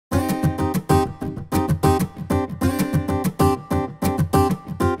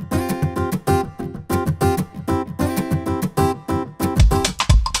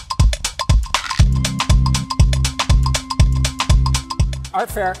Art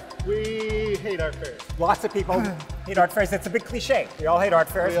fair. We hate art fairs. Lots of people hate art fairs. It's a big cliche. We all hate art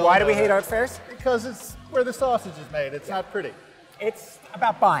fairs. all Why do we know hate that. art fairs? Because it's where the sausage is made. It's not pretty. It's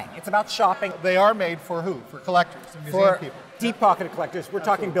about buying. It's about shopping. They are made for who? For collectors and museum For people. deep-pocketed collectors. We're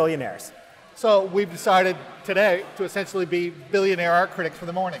talking billionaires. So we've decided today to essentially be billionaire art critics for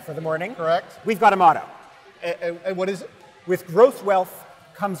the morning. For the morning. Correct? We've got a motto. And what is it? With growth wealth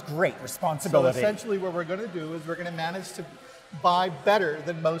comes great So responsibility. essentially what we're going to do is we're going to manage to buy better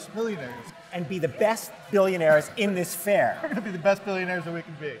than most millionaires. And be the best billionaires in this fair. We're going to be the best billionaires that we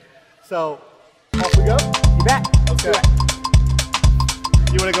can be. So, off we go? You bet. Let's do Okay. it.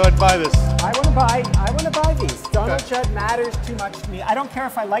 You want to go ahead and buy this? I want to buy these. Donald Judd matters too much to me. I don't care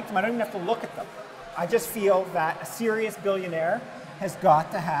if I like them. I don't even have to look at them. I just feel that a serious billionaire has got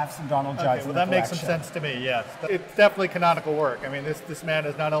to have some Donald Judds Okay, well in that the makes some collection. sense to me, yes. It's definitely canonical work. I mean, this man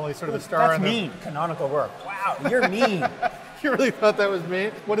is not only sort of the star That's in the... mean. Canonical work. Wow, you're mean. You really thought that was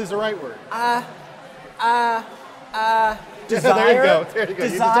me? What is the right word? Desire. There you go. There you go. You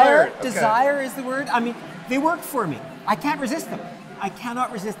desire it. Okay. Desire is the word. I mean, they work for me. I can't resist them. I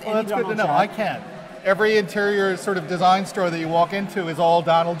cannot resist Well, any that's good Donald to know. Judd. I can. Every interior sort of design store that you walk into is all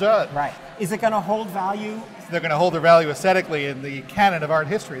Donald Judd. Right. Is it going to hold value? They're going to hold their value aesthetically in the canon of art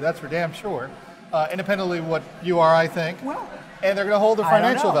history, that's for damn sure. Independently of what you are, I think. Well, and they're going to hold their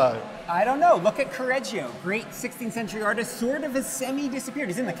financial value. I don't know. Look at Correggio, great 16th century artist, sort of has semi-disappeared.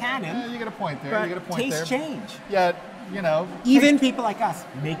 He's in the canon. Yeah, you got a point there. But You got a point tastes there. change. Yet, you know. Even people like us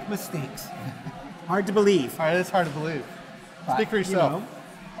make mistakes. Hard to believe. All right, it's hard to believe. But, Speak for you yourself. know,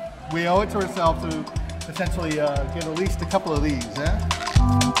 We owe it to ourselves to essentially get at least a couple of these, eh?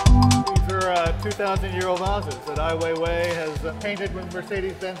 These are 2,000-year-old vases that Ai Weiwei has painted with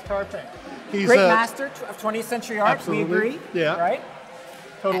Mercedes-Benz car paint. He's great master of 20th century art. Absolutely. We agree. Yeah. Right.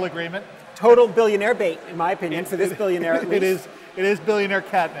 Total agreement. Total billionaire bait, in my opinion, for this billionaire. At least. It is billionaire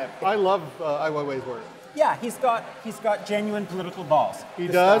catnip. I love Ai Weiwei's work. Yeah, he's got genuine political balls. He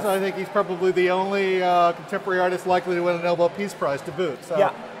This does. stuff. I think he's probably the only contemporary artist likely to win a Nobel Peace Prize to boot. So Yeah.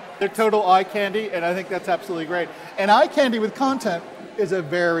 they're total eye candy, and I think that's absolutely great. And eye candy with content is a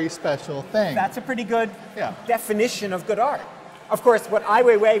very special thing. That's a pretty good Yeah. definition of good art. Of course, what Ai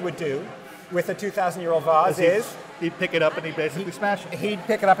Weiwei would do with a 2,000-year-old vase is he'd pick it up and he'd basically smash it. he'd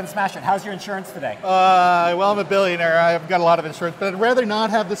pick it up and smash it. How's your insurance today? Well, I'm a billionaire. I've got a lot of insurance, but I'd rather not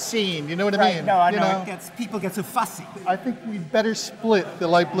have the scene. You know what I mean? No, I You know. People get so fussy. I think we'd better split the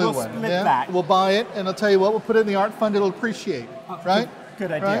light blue We'll one. split that. We'll buy it, and I'll tell you what, we'll put it in the art fund. It'll appreciate, right?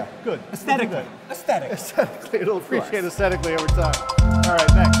 Good idea. Right? Good. Aesthetically. Aesthetic. Aesthetically, it'll appreciate aesthetically over time. All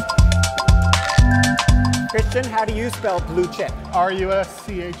right, next. Christian, how do you spell blue chip?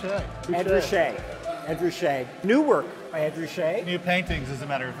 R-U-S-C-H-A. Ed Ruscha. Ed Ruscha. New work by Ed Ruscha. New paintings, as a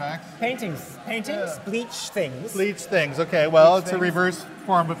matter of fact. Paintings. Yeah. Bleach things. Bleach things. Okay, well, Bleach it's a things. reverse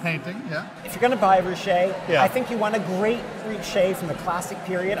form of painting. Yeah. If you're going to buy Ruscha, Yeah. I think you want a great Ruscha from the classic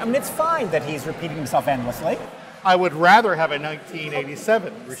period. I mean, it's fine that he's repeating himself endlessly. I would rather have a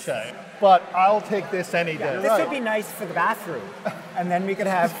 1987 Ruscha, but I'll take this any day. This would be nice for the bathroom, and then we could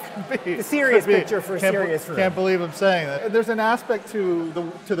have the serious Could be. picture for a Can't serious room. Can't believe I'm saying that. There's an aspect to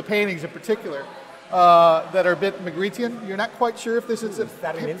the paintings in particular that are a bit Magritian. You're not quite sure if this is Is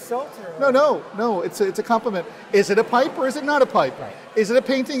that an insult? Or? No. It's a compliment. Is it a pipe or is it not a pipe? Right. Is it a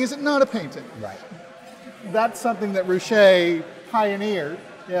painting? Is it not a painting? Right. That's something that Ruscha pioneered.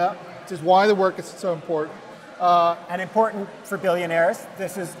 Yeah, which is why the work is so important. And important for billionaires.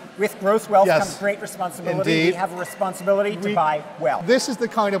 This is, with gross wealth Yes. comes great responsibility. Indeed. We have a responsibility to buy well. This is the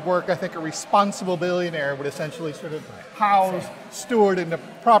kind of work I think a responsible billionaire would essentially sort of house, steward into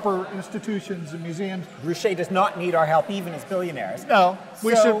proper institutions and museums. Ruscha does not need our help, even as billionaires. No,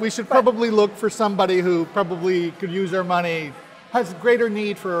 So, we should but- probably look for somebody who probably could use our money, has greater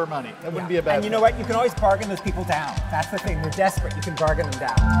need for our money. That wouldn't be a bad And you thing. know what? You can always bargain those people down. That's the thing. They're desperate. You can bargain them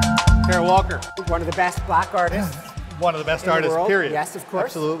down. Karen Walker, One of the best black artists. one of the best In the artists, world. period. Yes, of course.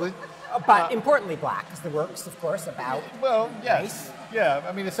 Absolutely. But importantly, black, because the work's, of course, about Well, yes. race. Yeah,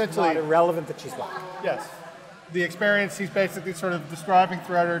 I mean, It's essentially, not irrelevant that she's black. yes. The experience he's basically sort of describing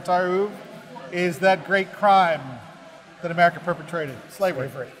throughout her entire oeuvre is that great crime that America perpetrated, slavery.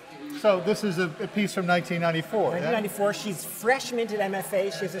 So this is a piece from 1994. 1994, she's fresh minted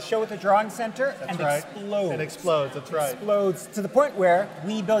MFA. She has a show at the Drawing Center and right. explodes. It explodes, that's right. Explodes to the point where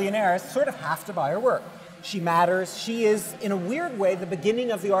we billionaires sort of have to buy her work. She matters. She is, in a weird way, the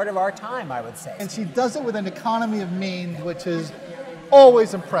beginning of the art of our time, I would say. And she does it with an economy of means, which is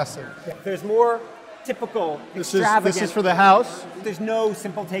always impressive. There's more typical This extravagant. is for the house. There's no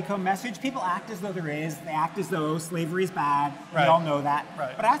simple take-home message. People act as though there is. They act as though slavery is bad. Right. We all know that.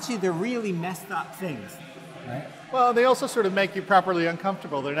 Right. But actually, they're really messed up things. right? Well, they also sort of make you properly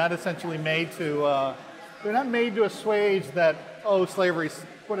uncomfortable. They're not essentially made to, they're not made to assuage that, oh, slavery,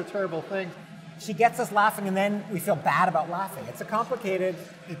 what a terrible thing. She gets us laughing, and then we feel bad about laughing. It's a complicated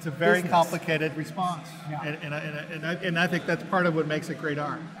It's a very business. complicated response. Yeah. And I think that's part of what makes it great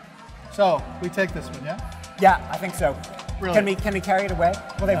art. So, we take this one, yeah? Yeah, I think so. Really? Can we carry it away?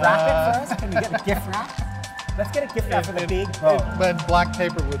 Will they wrap it for us? Can we get a gift wrap? Let's get a gift wrap for the big bow. And black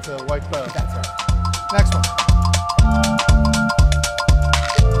paper with a white bow. That's right. Next one.